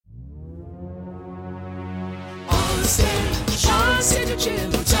stage, Sean said the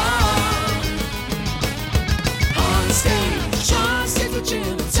chili talk. On stage, Sean said the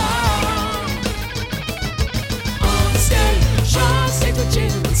chili talk. On stage, Sean said the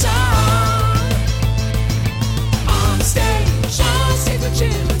chili talk. On stage, Sean said the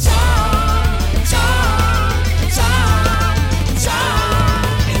chili talk.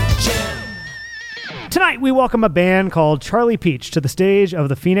 Tonight, we welcome a band called Charlie Peach to the stage of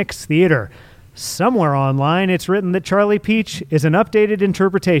the Phoenix Theater. Somewhere online, it's written that Charlie Peach is an updated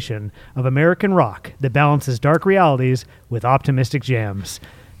interpretation of American rock that balances dark realities with optimistic jams.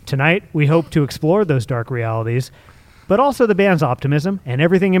 Tonight, we hope to explore those dark realities, but also the band's optimism and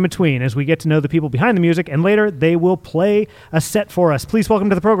everything in between as we get to know the people behind the music, and later they will play a set for us. Please welcome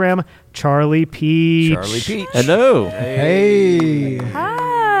to the program, Charlie Peach. Charlie Peach. Hello. Hey. Hi.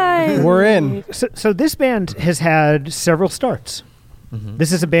 We're in. So this band has had several starts. Mm-hmm.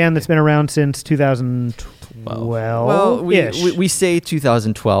 This is a band that's been around since 2012. Well, we say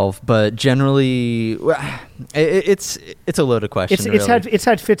 2012, but generally, it's a loaded question. It's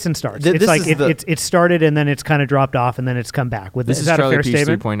had fits and starts. It's like it started and then it's kind of dropped off and then it's come back. This is is that Charlie a fair Peach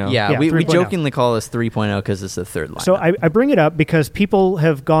statement? 3.0. Yeah, we 3.0. jokingly call this 3.0 because it's the third line. So I bring it up because people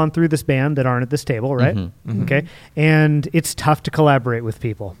have gone through this band that aren't at this table, right? Mm-hmm. Mm-hmm. Okay, and it's tough to collaborate with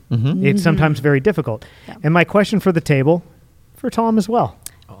people. Mm-hmm. It's sometimes very difficult. Yeah. And my question for the table, for Tom as well.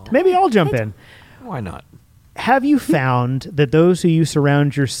 Maybe I'll jump in. Why not? Have you found that those who you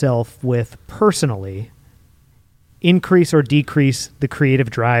surround yourself with personally increase or decrease the creative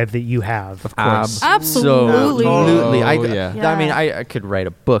drive that you have? Of course. Absolutely. Absolutely. Yeah. I mean, I could write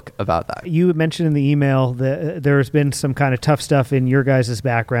a book about that. You mentioned in the email that there's been some kind of tough stuff in your guys'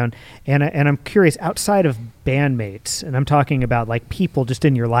 background, and I'm curious, outside of bandmates, and I'm talking about like people just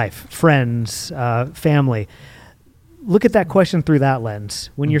in your life, friends, family, look at that question through that lens.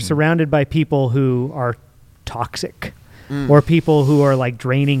 When you're surrounded by people who are toxic or people who are like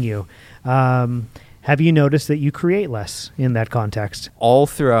draining you, have you noticed that you create less in that context? All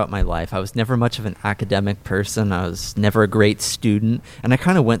throughout my life, I was never much of an academic person. I was never a great student. And I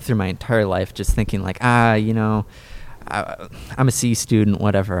kind of went through my entire life just thinking like, I'm a C student,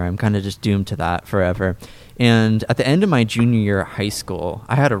 whatever. I'm kind of just doomed to that forever. And at the end of my junior year at high school,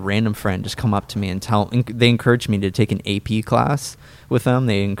 I had a random friend just come up to me and they encouraged me to take an AP class with them.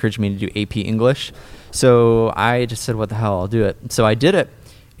 They encouraged me to do AP English. So I just said, what the hell, I'll do it. So I did it.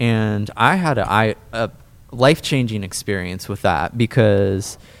 And I had a life-changing experience with that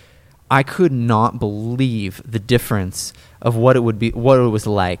because I could not believe the difference of what it was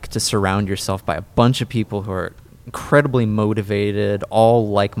like to surround yourself by a bunch of people who are incredibly motivated, all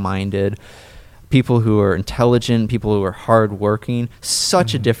like-minded, people who are intelligent, people who are hardworking.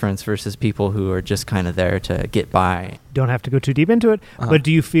 Such a difference versus people who are just kind of there to get by. Don't have to go too deep into it, but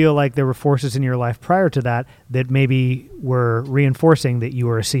do you feel like there were forces in your life prior to that that maybe were reinforcing that you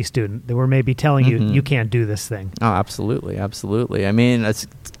were a C student, that were maybe telling you you can't do this thing? Oh, absolutely, absolutely. I mean, a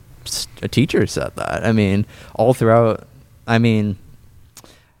teacher said that. I mean, all throughout,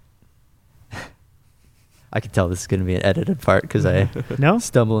 I could tell this is going to be an edited part because I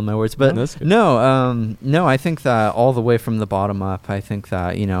stumble in my words. But no, I think that all the way from the bottom up, I think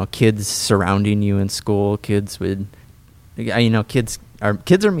that, kids surrounding you in school, kids are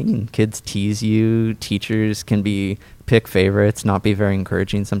mean. Kids tease you. Teachers can pick favorites, not be very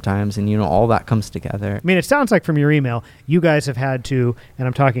encouraging sometimes. And, all that comes together. I mean, it sounds like from your email, you guys have had to, and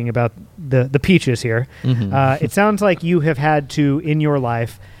I'm talking about the Peaches here. It sounds like you have had to, in your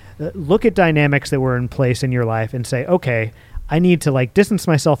life, look at dynamics that were in place in your life and say, okay, I need to distance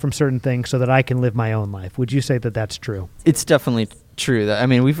myself from certain things so that I can live my own life. Would you say that that's true? It's definitely true.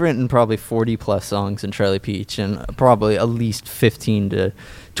 We've written probably 40 plus songs in Charlie Peach, and probably at least 15 to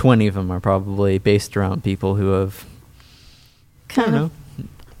 20 of them are probably based around people who have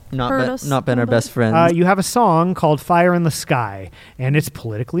not been our best friends. You have a song called Fire in the Sky, and it's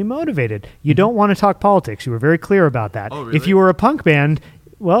politically motivated. You don't want to talk politics. You were very clear about that. Oh, really? If you were a punk band,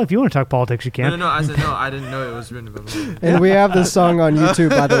 well, if you want to talk politics, you can. No. I said no. I didn't know it was written about me. And we have this song on YouTube,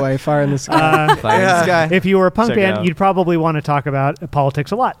 by the way, Fire in the Sky. Fire in the Sky. If you were a punk Check it band, out. you'd probably want to talk about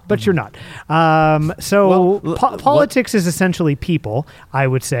politics a lot, but you're not. Politics is essentially people, I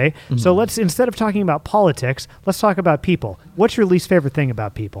would say. So let's, instead of talking about politics, let's talk about people. What's your least favorite thing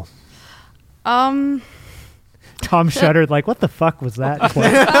about people? Um, Tom shuddered like, what the fuck was that?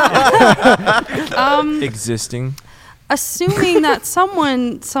 Existing. assuming that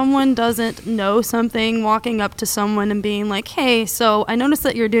someone doesn't know something, walking up to someone and being like, hey, so I noticed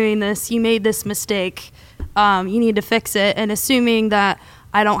that you're doing this, you made this mistake, you need to fix it, and assuming that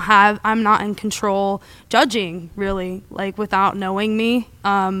I'm not in control judging, really, like, without knowing me.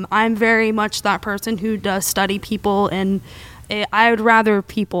 I'm very much that person who does study people, and I would rather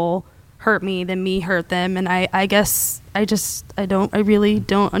people hurt me than me hurt them. And I guess I really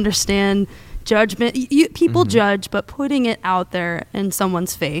don't understand judgment. People judge, but putting it out there in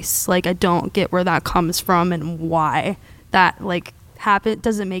someone's face, like, I don't get where that comes from and why that, like,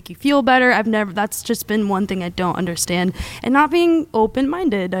 doesn't make you feel better. That's just been one thing I don't understand. And not being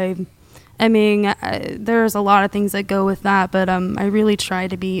open-minded. I mean, there's a lot of things that go with that, but I really try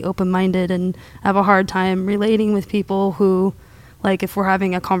to be open-minded, and have a hard time relating with people who, like, if we're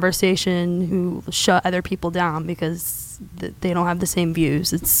having a conversation, who shut other people down because they don't have the same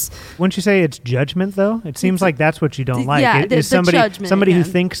views. Wouldn't you say it's judgment, though? It seems like that's what you don't like. Yeah, Is the somebody judgment, who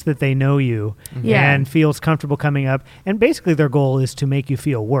thinks that they know you Yeah. and feels comfortable coming up, and basically their goal is to make you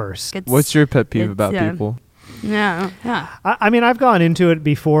feel worse. What's your pet peeve about yeah. people? Yeah. I mean, I've gone into it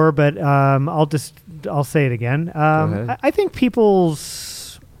before, but I'll say it again. ahead. I think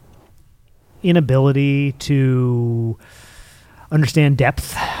people's inability to understand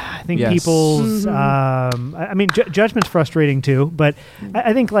depth. I think Yes. people's. I mean, judgment's frustrating too, but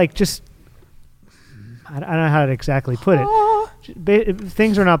I think, like, just I don't know how to exactly put it.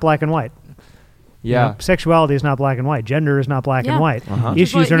 Things are not black and white. You Yeah. know, sexuality is not black and white. Gender is not black Yeah. and white. Uh-huh. Which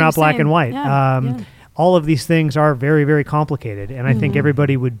is what Issues are you not were black saying. and white. Yeah. All of these things are very, very complicated, and I think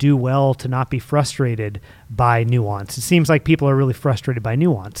everybody would do well to not be frustrated by nuance. It seems like people are really frustrated by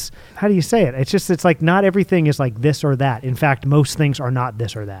nuance. How do you say it? It's like not everything is like this or that. In fact, most things are not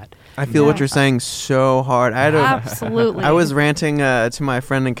this or that. I feel what you're saying so hard. Absolutely. I was ranting to my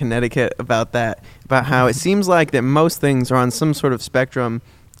friend in Connecticut about that, about how it seems like that most things are on some sort of spectrum,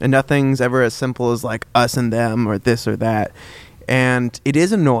 and nothing's ever as simple as, like, us and them or this or that. And it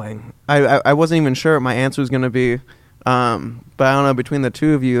is annoying. I wasn't even sure what my answer was going to be. But I don't know, between the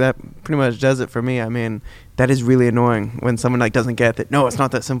two of you, that pretty much does it for me. I mean, that is really annoying when someone, like, doesn't get that. No, it's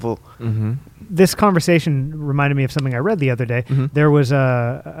not that simple. Mm-hmm. This conversation reminded me of something I read the other day. There was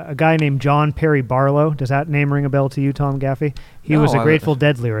a guy named John Perry Barlow. Does that name ring a bell to you, Tom Gaffey? He was a Grateful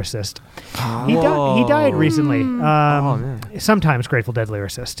Dead lyricist. He died recently. Sometimes Grateful Dead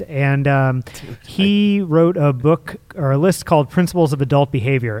lyricist. And he wrote a book or a list called Principles of Adult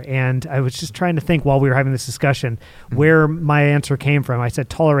Behavior. And I was just trying to think while we were having this discussion where my answer came from. I said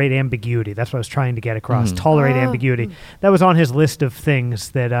tolerate ambiguity. That's what I was trying to get across. Tolerate ambiguity. That was on his list of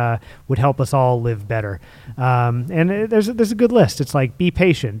things that would help us all live better. And there's a good list. It's like, be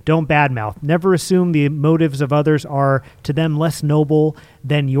patient. Don't badmouth. Never assume the motives of others are to them less noble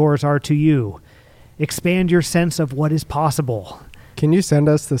than yours are to you. Expand your sense of what is possible. Can you send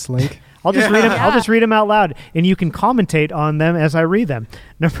us this link? I'll just read them. I'll just read them out loud, and you can commentate on them as I read them.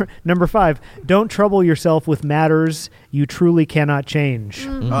 Number 5: don't trouble yourself with matters you truly cannot change.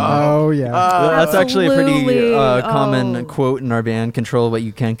 Oh yeah. That's actually a pretty Absolutely. common quote in our band. Control what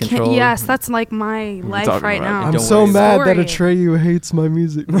you can control. Yes, that's like my life talking right about now. it. I'm Don't so worry. mad that Story. Atreyu hates my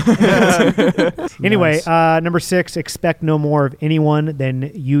music. Anyway, Nice. number 6: expect no more of anyone than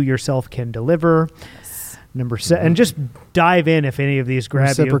you yourself can deliver. Number 7, and just dive in if any of these grab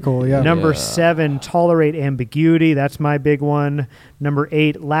Reciprocal, you. yeah. Number 7: tolerate ambiguity. That's my big one. Number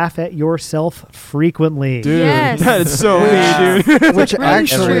 8: laugh at yourself frequently. Dude, Yes. that is so me, dude. which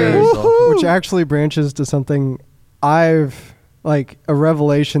true. actually branches to something I've, like, a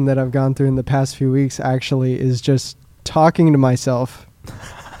revelation that I've gone through in the past few weeks actually is just talking to myself.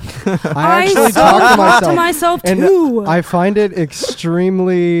 I actually talk to myself and too. I find it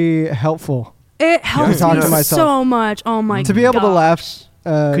extremely helpful It helps talk me to myself. so much. Oh my god. to be able to laugh.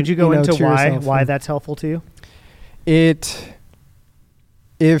 Could you go into to why yourself. that's helpful to you?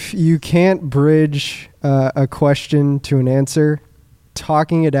 If you can't bridge a question to an answer,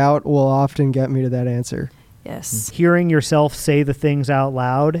 talking it out will often get me to that answer. Yes. Hearing yourself say the things out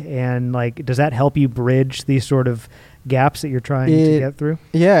loud, and, like, does that help you bridge these sort of gaps that you're trying to get through?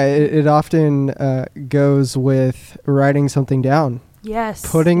 Yeah, it often goes with writing something down.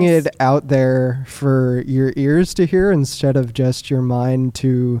 Yes. Putting yes. it out there for your ears to hear instead of just your mind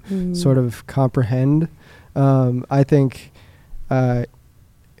to sort of comprehend. I think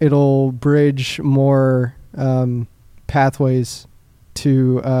it'll bridge more pathways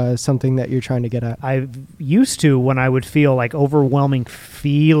to something that you're trying to get at. I used to, when I would feel like overwhelming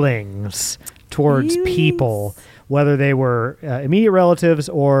feelings towards people, whether they were immediate relatives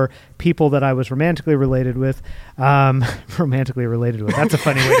or people that I was romantically related with. Romantically related with. That's a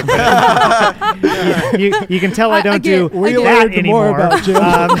funny way to put it. you can tell I don't do that anymore.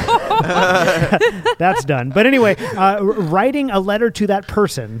 That's done. But anyway, writing a letter to that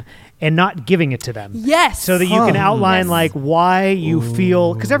person and not giving it to them. Yes. So that you can outline Yes. like why you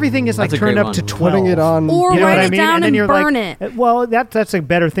feel, because everything is like That's a turned great up to one. 12. Putting it on. Or You know write what I it mean? down And then and you're burn like, it. well, that's a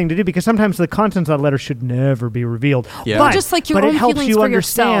better thing to do because sometimes the contents of that letter should never be revealed. Yeah. But, Or just like your but own it helps feelings you for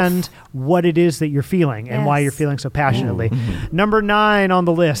understand yourself. what it is that you're feeling and why Yes. you're feeling so passionately. Number 9 on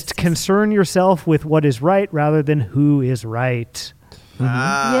the list: concern yourself with what is right rather than who is right.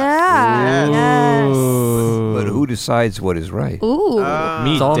 Yeah. Yes. But who decides what is right? Ooh.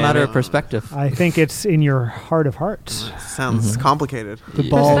 Me, It's all a damn matter it. of perspective. I think it's in your heart of hearts. Sounds complicated. The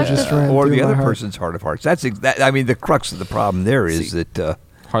ball just ran Or through the my other heart. person's heart of hearts. I mean, the crux of the problem there is that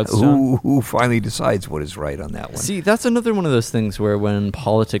Hearthstone. who finally decides what is right on that one. See, that's another one of those things where when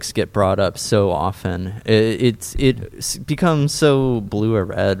politics get brought up so often, it becomes so blue or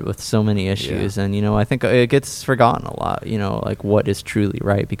red with so many issues. And, I think it gets forgotten a lot, like what is truly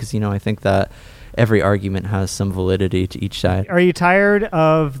right. Because, I think that every argument has some validity to each side. Are you tired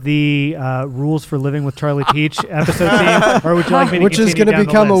of the rules for living with Charlie Peach episode theme, or would you like me to Which is continue going to down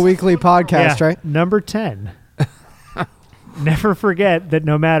the become a list? weekly podcast, Yeah. right? Number 10. Never forget that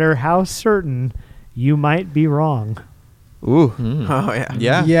no matter how certain, you might be wrong. Ooh. Mm. Oh yeah.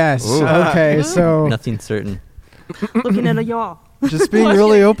 Yeah. Yes. Okay. So Nothing certain. Looking at a y'all. just being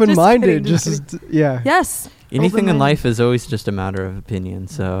really open-minded. Just Just yeah. Yes. Anything in Open-minded. life is always just a matter of opinion.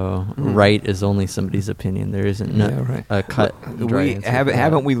 So right is only somebody's opinion. There isn't Yeah, right. a cut. and dry answer for that.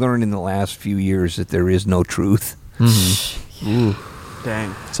 Haven't we learned in the last few years that there is no truth? Mhm.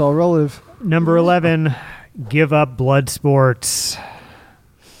 Dang. It's all relative. Number 11, give up blood sports.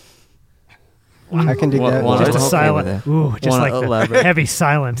 I can dig What- that. what- Just a okay silent, with just Wanna like the elaborate? heavy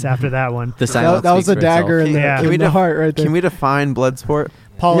silence after that one. The silence That was a speaks for itself. dagger in the, Yeah. Can in we the def- heart right there. Can we define blood sport?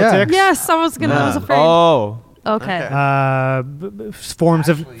 Politics. Yes, I was gonna. I was afraid. Oh. Okay. Forms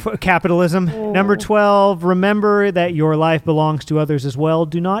of capitalism. Number 12, remember that your life belongs to others as well.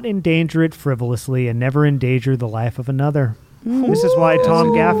 Do not endanger it frivolously and never endanger the life of another. This is why Tom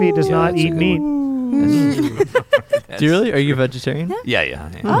Gaffey does not eat meat. Do you really? Are you a vegetarian? Yeah.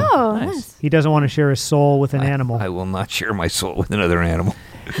 Oh, nice. He doesn't want to share his soul with an animal. I will not share my soul with another animal.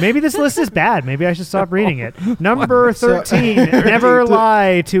 Maybe this list is bad. Maybe I should stop reading it. Number 13, never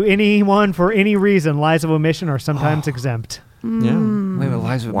lie to anyone for any reason. Lies of omission are sometimes exempt. Yeah. Wait a minute,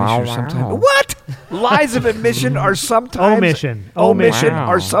 lies of Wow, omission are sometimes. wow. What? Lies of omission are sometimes Omission. Omission Wow.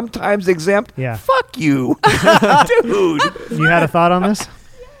 are sometimes exempt. Yeah. Fuck you, dude. You had a thought on this?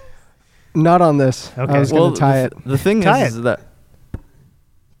 Not on this. Okay. I was going to tie it. The thing Tie is it. that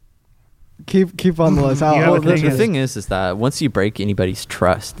Keep on the list. You have I'll- a the thing thing is that once you break anybody's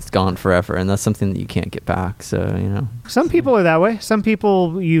trust, it's gone forever, and that's something that you can't get back. So Some people are that way. Some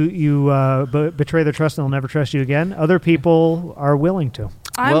people you betray their trust and they'll never trust you again. Other people are willing to.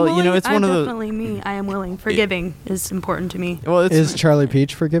 I'm Well, willing, it's one of the- definitely me. I am willing. Forgiving is important to me. well, it's Is Charlie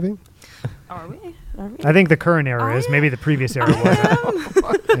Peach forgiving? Are we? Are we? I think the current era is. Maybe the previous era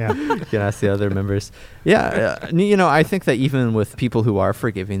wasn't. Yeah. You can ask the other members. Yeah, I think that even with people who are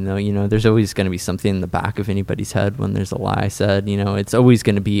forgiving, though, there's always going to be something in the back of anybody's head when there's a lie said. It's always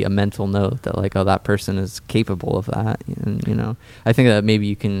going to be a mental note that, like, oh, that person is capable of that. And, I think that maybe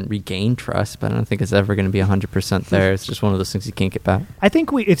you can regain trust, but I don't think it's ever going to be 100% there. It's just one of those things you can't get back. I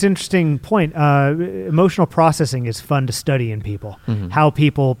think it's an interesting point. Emotional processing is fun to study in people. How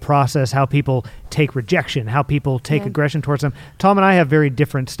people process, how people take rejection, how people take Yeah. aggression towards them. Tom and I have very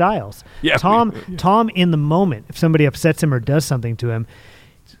different styles. Yeah, Tom in the moment, if somebody upsets him or does something to him,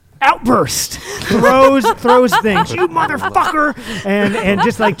 outburst, throws things, you motherfucker, and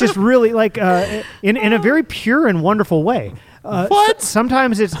just really in a very pure and wonderful way. What?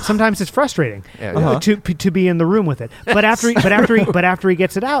 Sometimes it's frustrating Yeah. to be in the room with it. But after he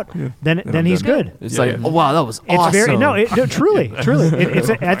gets it out, then he's good. It's like, oh, wow, that was It's awesome. very truly.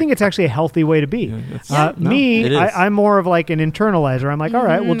 I think it's actually a healthy way to be. Me, it is. I'm more of like an internalizer. I'm like, all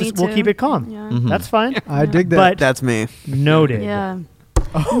right, we'll me keep too. it calm. Yeah. That's fine. I dig that. But That's me. noted. Yeah.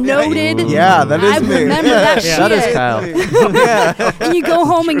 Noted. Yeah, that is I me. remember that Yeah. shit. That is Kyle. Yeah. And you go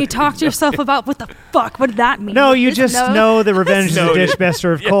home and you talk to yourself about what the fuck, what did that mean? No, you just know that revenge is a dish best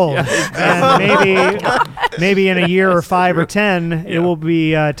served cold, and maybe in a year or 5 or 10, it will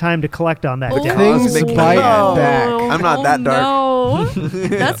be time to collect on that. debt. Things Cosmic bite Cloud. back. I'm not that dark. No.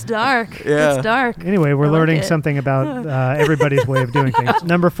 That's dark. Yeah. That's dark. Anyway, we're I like learning it. something about everybody's way of doing things.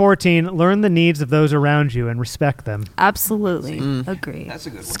 Number 14, learn the needs of those around you and respect them. Absolutely. Agree. That's a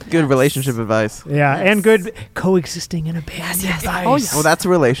good one. Good relationship advice. Yeah, Yes. and good coexisting in a band. Yes. advice. Oh, yes. Well, that's a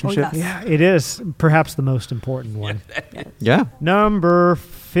relationship. Oh, yes. Yeah, it is perhaps the most important one. Yeah. Number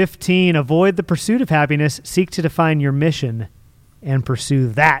 15, avoid the pursuit of happiness. Seek to define your mission and pursue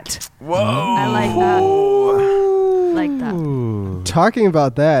that. Whoa. I like that. Like that. talking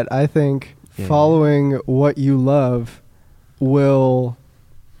about that, I think following what you love will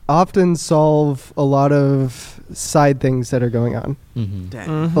often solve a lot of side things that are going on. Mm-hmm.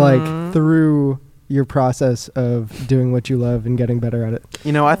 Dang. Like through your process of doing what you love and getting better at it.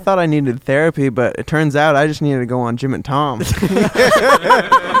 You know, I thought I needed therapy, but it turns out I just needed to go on Jim and Tom.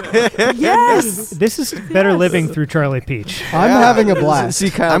 Yes. This is better living through Charlie Peach. I'm having a blast. See,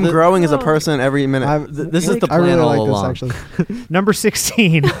 Kyle, I'm growing as a person every minute. this is the I plan really all like along. this, actually. Number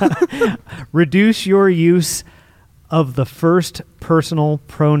 16, reduce your use of the first personal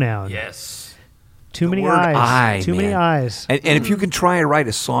pronoun. Yes. Too The many word eyes. I, Too many man. eyes. And if you can try and write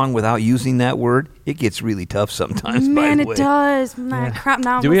a song without using that word, it gets really tough sometimes. by Man, the it way. does. Man, Yeah. crap.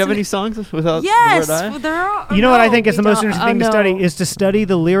 Now I'm Do we have listening- any songs without Yes, the word I? there are. You know what I no, think is the we most don't. interesting Oh, thing to no. study is to study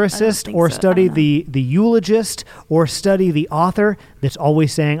the lyricist think or so. study I don't the eulogist or study the author that's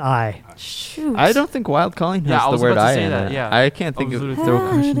always saying I. Shoot. I don't think Wild Calling has Yeah, I the was word about to I say in that, it. yeah. I can't think I of was throw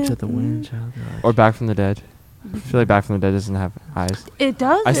caution to the wind, child. Or Back from the Dead. I feel like Back from the Dead doesn't have eyes. It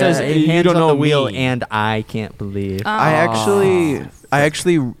does. I Says Yeah, eight you hands don't on the know wheel me. and I can't believe. I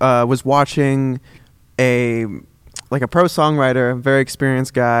actually was watching a pro songwriter, very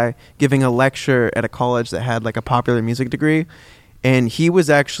experienced guy, giving a lecture at a college that had like a popular music degree, and he was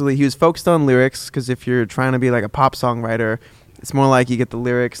focused on lyrics, because if you're trying to be like a pop songwriter, it's more like you get the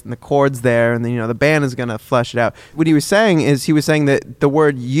lyrics and the chords there, and then the band is gonna flesh it out. What he was saying that the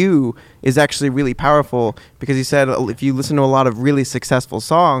word "you" is actually really powerful, because he said if you listen to a lot of really successful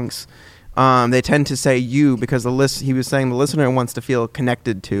songs, they tend to say "you" because he was saying the listener wants to feel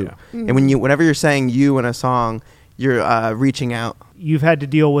connected to, and whenever you're saying "you" in a song, you're reaching out. You've had to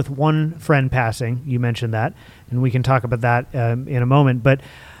deal with one friend passing. You mentioned that, and we can talk about that in a moment. But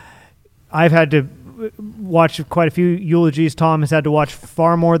I've had to watch quite a few eulogies. Tom has had to watch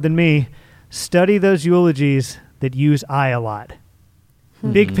far more than me. Study those eulogies that use I a lot.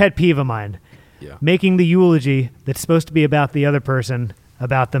 Big pet peeve of mine. Yeah. Making the eulogy that's supposed to be about the other person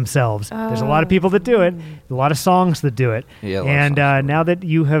about themselves. There's a lot of people that do it, a lot of songs that do it. Yeah, a lot of and songs now that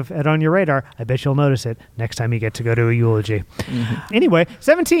you have it on your radar, I bet you'll notice it next time you get to go to a eulogy. Anyway,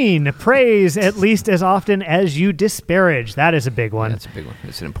 17, praise at least as often as you disparage. That is a big one. That's a big one.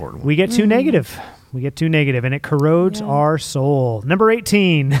 It's an important one. We get too negative. We get too negative, and it corrodes our soul. Number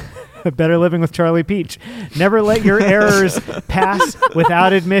 18, better living with Charlie Peach. Never let your errors pass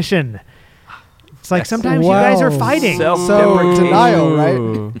without admission. It's like sometimes you guys are Wow. fighting. So denial,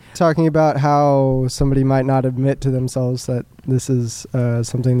 right? Talking about how somebody might not admit to themselves that this is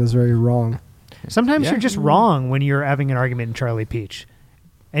something that's very wrong. Sometimes you're just wrong when you're having an argument in Charlie Peach.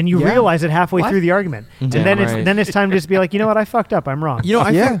 And you Yeah. realize it halfway through the argument. And Damn then right. it's time to just be like, you know what, I fucked up. I'm wrong.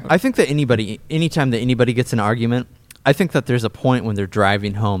 I think that anytime that anybody gets in an argument, I think that there's a point when they're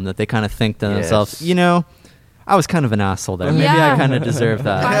driving home that they kind of think to themselves, I was kind of an asshole there. Maybe I kind of deserve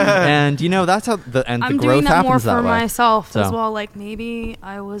that. And that's how the I'm growth doing that more happens that for way. myself as So- well. Like maybe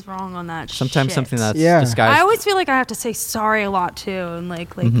I was wrong on that. Sometimes shit. something that's Yeah. disguised. I always feel like I have to say sorry a lot too, and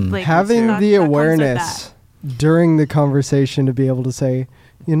like Having that- the that comes with awareness during the conversation to be able to say,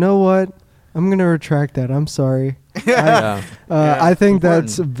 you know what, I'm going to retract that. I'm sorry. Yeah. I think Important.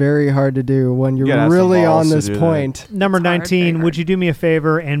 that's very hard to do when you're gotta have some really balls on to this do that. point. Number It's hard, 19, very would hard. you do me a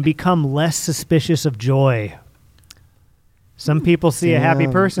favor and become less suspicious of joy? Some people see a happy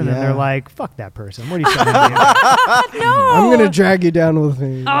Damn, person and they're yeah. like, fuck that person. What are you trying to do? I'm going to drag you down with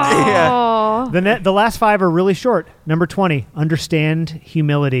me. Oh, The last 5 are really short. Number 20, understand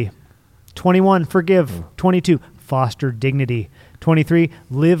humility. 21, forgive. 22, foster dignity. 23,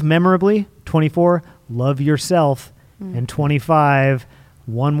 live memorably. 24, love yourself. And 25,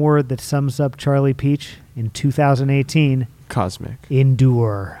 one word that sums up Charlie Peach in 2018, Cosmic.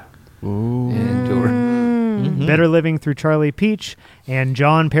 endure. Endure. Better Living Through Charlie Peach and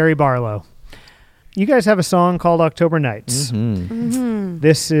John Perry Barlow. You guys have a song called October Nights.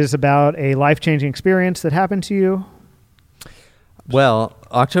 This is about a life-changing experience that happened to you. Well,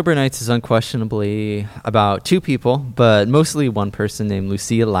 October Nights is unquestionably about 2 people, but mostly one person named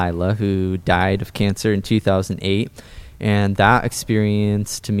Lucia Lila, who died of cancer in 2008. And that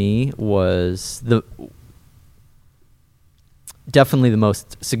experience to me was definitely the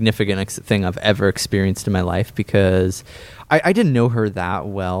most significant thing I've ever experienced in my life, because I didn't know her that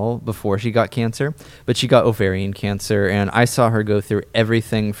well before she got cancer, but she got ovarian cancer, and I saw her go through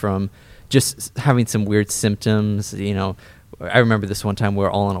everything from just having some weird symptoms. I remember this one time we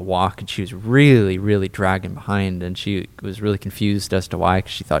were all on a walk and she was really, really dragging behind, and she was really confused as to why,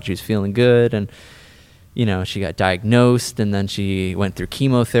 because she thought she was feeling good. And you know, she got diagnosed, and then she went through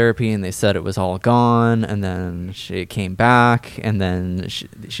chemotherapy, and they said it was all gone, and then she came back, and then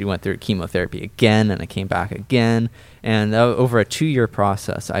she went through chemotherapy again, and it came back again. And over a 2-year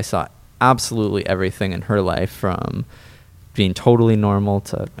process, I saw absolutely everything in her life, from being totally normal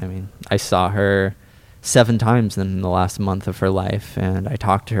to, I mean, I saw her 7 times in the last month of her life, and I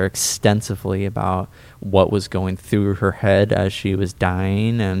talked to her extensively about what was going through her head as she was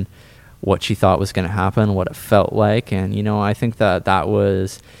dying, and what she thought was going to happen, what it felt like. And, you know, I think that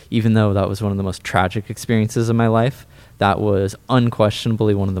was, even though that was one of the most tragic experiences of my life, that was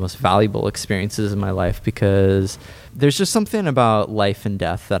unquestionably one of the most valuable experiences in my life, because there's just something about life and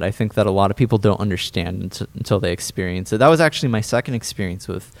death that I think that a lot of people don't understand until they experience it. That was actually my second experience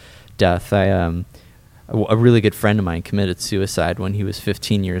with death. A really good friend of mine committed suicide when he was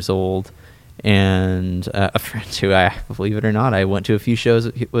 15 years old, and a friend who, I believe it or not, I went to a few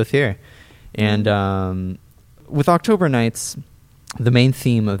shows with here. And with October Nights, the main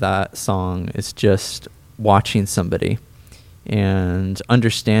theme of that song is just watching somebody and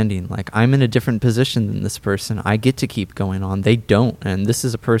understanding, like, I'm in a different position than this person. I get to keep going on. They don't. And this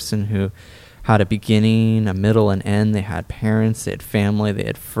is a person who had a beginning, a middle, and end. They had parents, they had family, they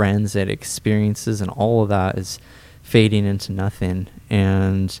had friends, they had experiences, and all of that is fading into nothing.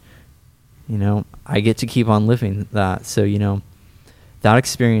 And, you know, I get to keep on living that. So, you know, that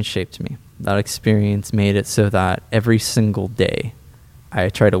experience shaped me. That experience made it so that every single day I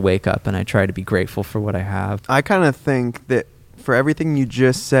try to wake up and I try to be grateful for what I have. I kind of think that for everything you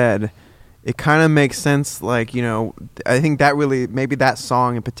just said, it kind of makes sense. Like, you know, I think that really, maybe that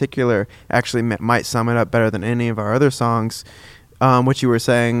song in particular actually might sum it up better than any of our other songs. What you were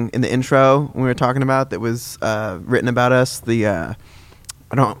saying in the intro when we were talking about that was written about us, I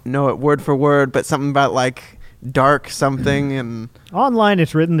don't know it word for word, but something about like dark something. And Online,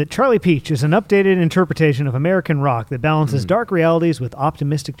 it's written that Charlie Peach is an updated interpretation of American rock that balances dark realities with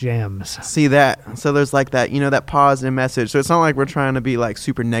optimistic jams. see that. So there's like that, you know, that positive message. So it's not like we're trying to be like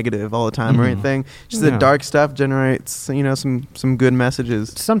super negative all the time or anything. Just the dark stuff generates, you know, some good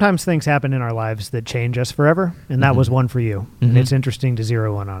messages. Sometimes things happen in our lives that change us forever, and that was one for you. And it's interesting to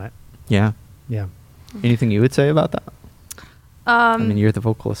zero in on it. Yeah. Yeah. Anything you would say about that? I mean, you're the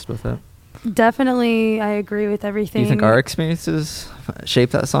vocalist with it. Definitely, I agree with everything. Do you think our experiences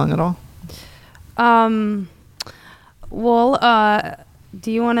shape that song at all? Well,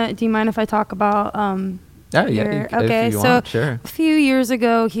 do you mind if I talk about Okay, if you want, sure. A few years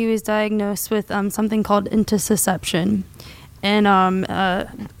ago, he was diagnosed with something called intussusception, and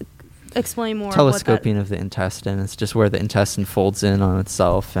explain more. Telescoping of the intestine. It's just where the intestine folds in on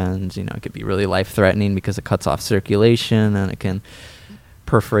itself, and, you know, it could be really life-threatening because it cuts off circulation, and it can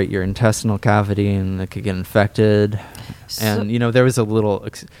perforate your intestinal cavity, and it could get infected. And, you know, there was a little,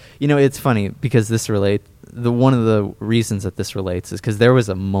 you know, it's funny because one of the reasons that this relates is because there was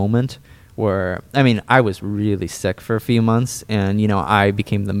a moment where, I mean, I was really sick for a few months, and, you know, I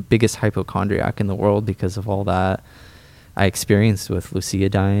became the biggest hypochondriac in the world because of all that I experienced with Lucia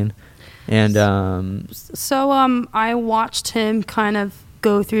dying. And I watched him kind of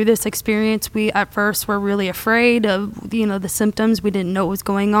go through this experience. We at first were really afraid of, you know, the symptoms. We didn't know what was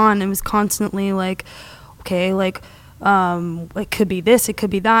going on. It was constantly like, okay, like it could be this, it could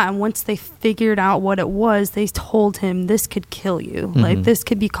be that. And once they figured out what it was, they told him this could kill you. Like, this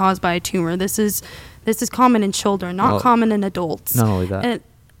could be caused by a tumor. This is common in children, not common in adults. Not only that.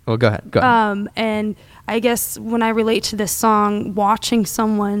 Go ahead. And I guess when I relate to this song, watching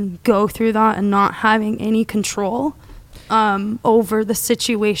someone go through that and not having any control over the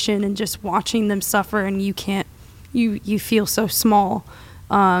situation, and just watching them suffer, and you feel so small.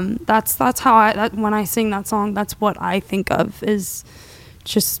 That's how when I sing that song, that's what I think of, is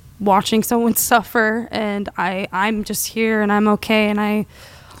just watching someone suffer, and I'm just here and I'm okay, and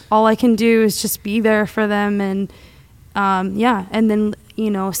all I can do is just be there for them. And and then, you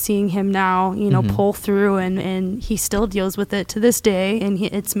know, seeing him now, you know, pull through, and he still deals with it to this day, and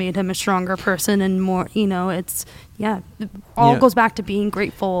it's made him a stronger person and more, you know, goes back to being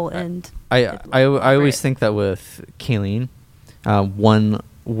grateful. And I always think that with Kayleen, one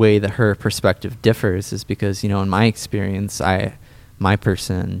way that her perspective differs is because, you know, in my experience, my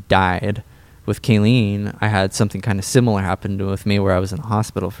person died. With Kayleen, I had something kind of similar happen with me, where I was in the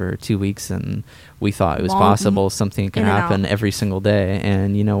hospital for 2 weeks, and we thought it was possible something can happen every single day.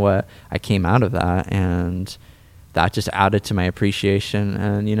 And you know what? I came out of that, and that just added to my appreciation.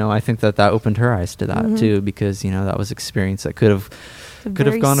 And, you know, I think that opened her eyes to that too, because, you know, that was experience that could have Could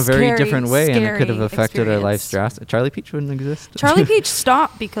have gone a very different way, and it could have scary affected our lives experience. drastically. Charlie Peach wouldn't exist. Charlie Peach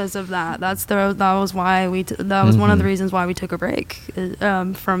stopped because of that. That was why that was one of the reasons why we took a break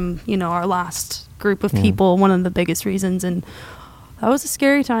from our last group of people. One of the biggest reasons, and that was a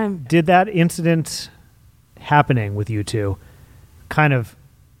scary time. Did that incident happening with you two kind of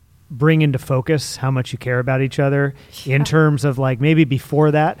bring into focus how much you care about each other in terms of like maybe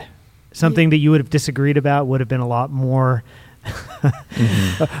before that something that you would have disagreed about would have been a lot more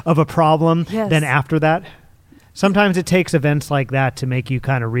of a problem than after that? Sometimes it takes events like that to make you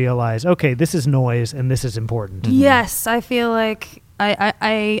kind of realize, okay, this is noise and this is important. Yes, I feel like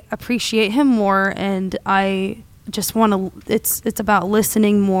I appreciate him more, and I just want to. It's about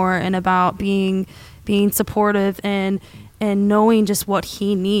listening more and about being supportive and knowing just what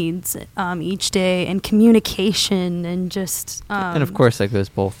he needs each day, and communication, and just and of course that goes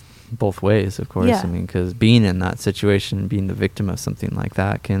both ways, of course. Yeah. I mean, because being in that situation, being the victim of something like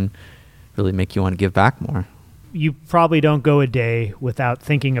that, can really make you want to give back more. You probably don't go a day without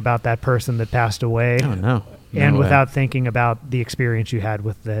thinking about that person that passed away. Oh no. And No way. without thinking about the experience you had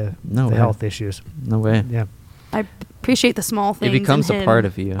with the way. health issues. No way. Yeah. I appreciate the small things. It becomes in a him, part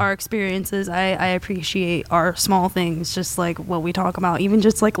of you. Our experiences. I appreciate our small things, just like what we talk about. Even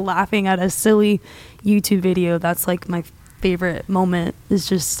just like laughing at a silly YouTube video. That's like my favorite moment, is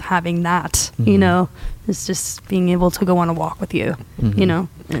just having that, it's just being able to go on a walk with you,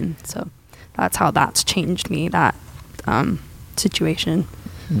 and so that's how that's changed me, that situation.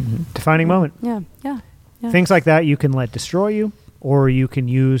 Defining moment. Yeah. Things like that you can let destroy you, or you can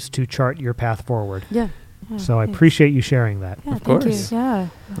use to chart your path forward. Yeah. So I appreciate you sharing that. Yeah, Of thank course. you. Yeah.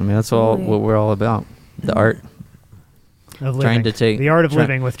 I mean, that's all Totally. what we're all about. The art. Of Trying living. to take The art of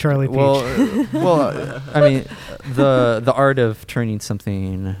living with Charlie Peach. Well, I mean, the art of turning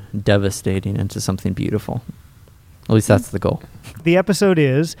something devastating into something beautiful. At least that's the goal. The episode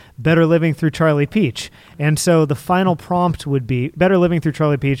is Better Living Through Charlie Peach. And so the final prompt would be Better Living Through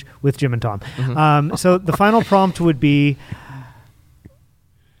Charlie Peach with Jim and Tom. So the final prompt would be,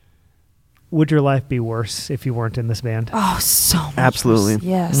 would your life be worse if you weren't in this band? Oh, so much. Absolutely. worse.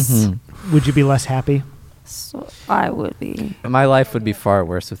 Yes. Would you be less happy? So I would be. My life would be far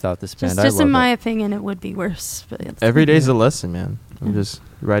worse without this band. Just I in love my it. opinion, it would be worse. But it's Every day's a lesson, man. I'm just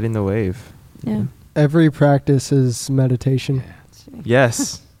riding the wave. Yeah. Every practice is meditation.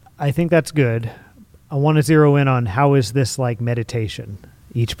 Yes. I think that's good. I want to zero in on how is this like meditation,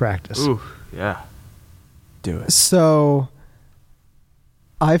 each practice. Ooh, yeah. Do it. So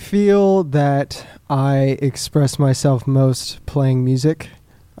I feel that I express myself most playing music.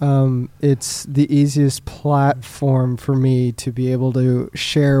 It's the easiest platform for me to be able to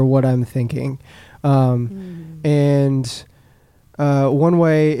share what I'm thinking. And one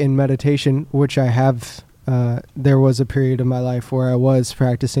way in meditation, which I have, there was a period of my life where I was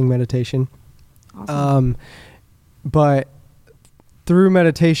practicing meditation. Awesome. But through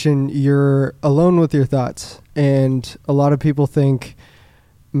meditation, you're alone with your thoughts. And a lot of people think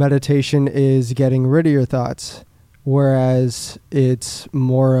meditation is getting rid of your thoughts, whereas it's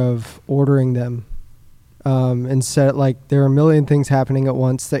more of ordering them. Instead, like, there are a million things happening at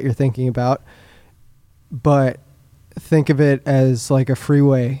once that you're thinking about, but think of it as like a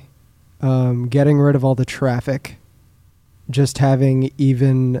freeway, getting rid of all the traffic, just having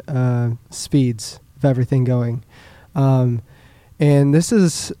even speeds of everything going. And this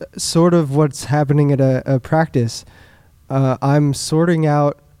is sort of what's happening at a practice. I'm sorting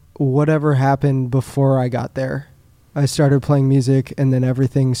out whatever happened before I got there. I started playing music, and then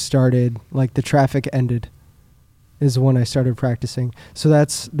everything started, like the traffic ended, is when I started practicing. So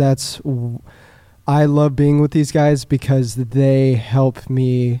I love being with these guys because they help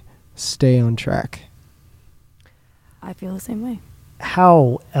me stay on track. I feel the same way.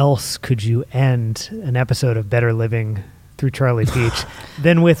 How else could you end an episode of Better Living Through Charlie Peach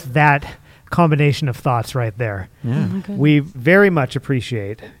than with that combination of thoughts right there? Yeah. We very much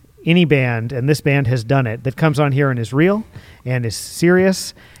appreciate any band, and this band has done it, that comes on here and is real and is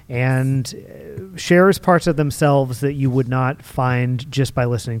serious and shares parts of themselves that you would not find just by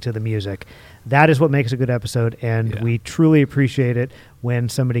listening to the music. That is what makes a good episode, and we truly appreciate it when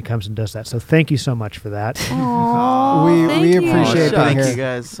somebody comes and does that. So thank you so much for that. We appreciate being Thank here. you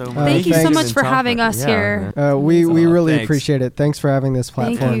guys so much. Thank you so thanks. much for having us here. We really Thanks. appreciate it. Thanks for having this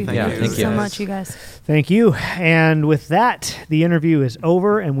Thank platform. you. Yeah, Thank thank you so you. much, you guys. Thank you. And with that, the interview is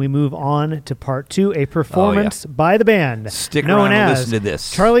over, and we move on to part 2, a performance by the band Stick known around and as listen to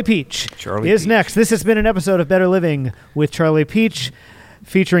this. Charlie Peach Charlie is Peach. next. This has been an episode of Better Living with Charlie Peach,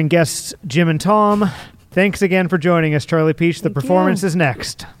 featuring guests Jim and Tom. Thanks again for joining us, Charlie Peach. The Thank you. performance is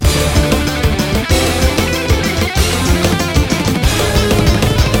next.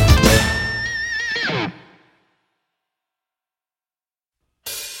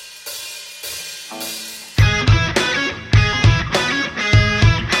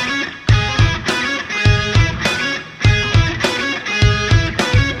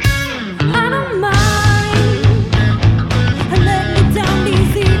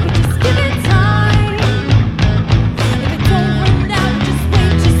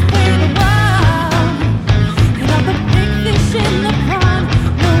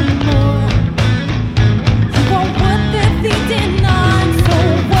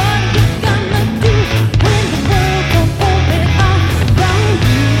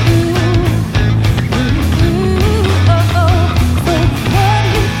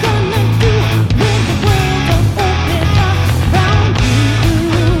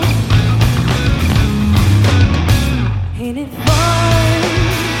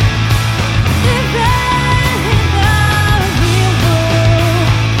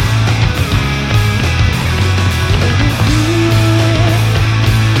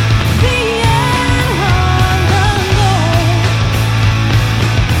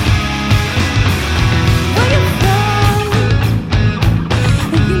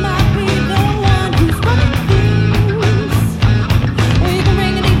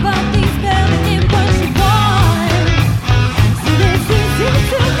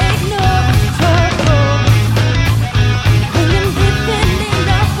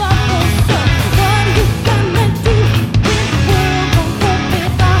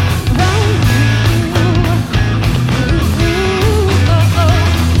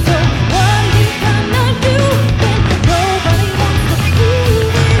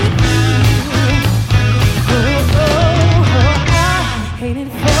 Ain't it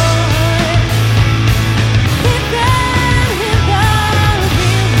fun? Living in the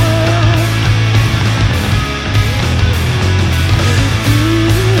real world.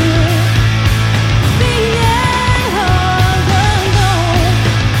 Being all alone.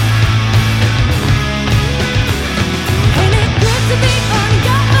 Ain't it good to be on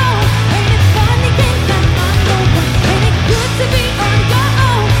your own? Ain't it fun you can't count on no one? Ain't it good to be on your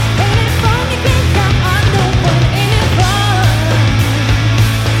own? Ain't it fun you can't count on no one? Ain't it fun?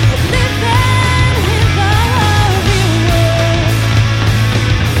 Living in the real world.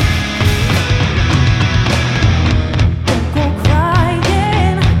 Don't go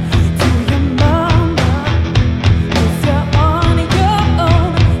crying to your mama, 'cause you're on your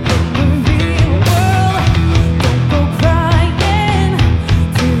own in the real world. Don't go crying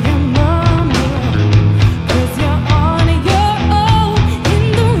to your mama, 'cause you're on your own in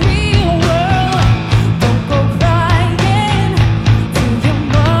the real world. Don't go crying to your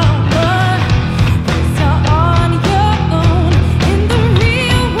mama, 'cause you're on your own in the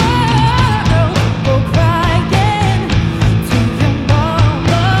real world. Go crying to your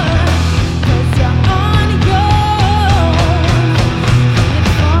mama, 'cause you're on your own.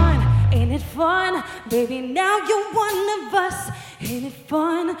 Ain't it fun? Baby, now you're one of us. Ain't it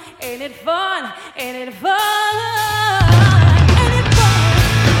fun? Ain't it fun? Ain't it fun?